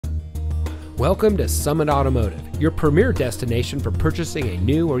Welcome to Summit Automotive, your premier destination for purchasing a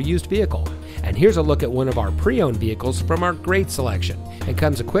new or used vehicle. And here's a look at one of our pre-owned vehicles from our great selection. It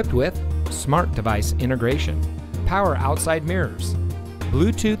comes equipped with smart device integration, power outside mirrors,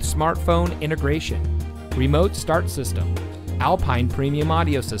 Bluetooth smartphone integration, remote start system, Alpine premium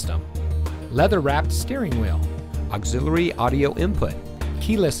audio system, leather-wrapped steering wheel, auxiliary audio input,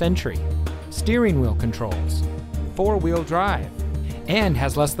 keyless entry, steering wheel controls, four-wheel drive, and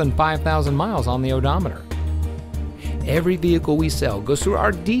has less than 5,000 miles on the odometer. Every vehicle we sell goes through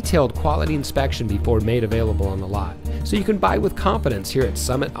our detailed quality inspection before made available on the lot, so you can buy with confidence here at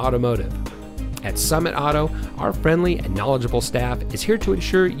Summit Automotive. At Summit Auto, our friendly and knowledgeable staff is here to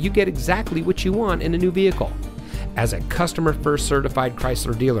ensure you get exactly what you want in a new vehicle. As a customer-first certified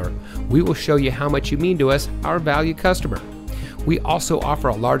Chrysler dealer, we will show you how much you mean to us, our valued customer. We also offer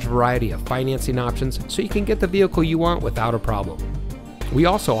a large variety of financing options so you can get the vehicle you want without a problem. We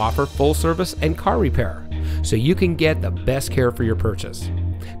also offer full service and car repair, so you can get the best care for your purchase.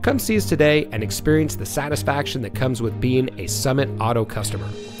 Come see us today and experience the satisfaction that comes with being a Summit Auto customer.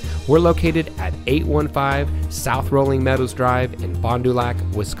 We're located at 815 South Rolling Meadows Drive in Fond Du Lac,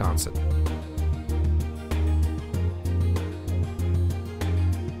 Wisconsin.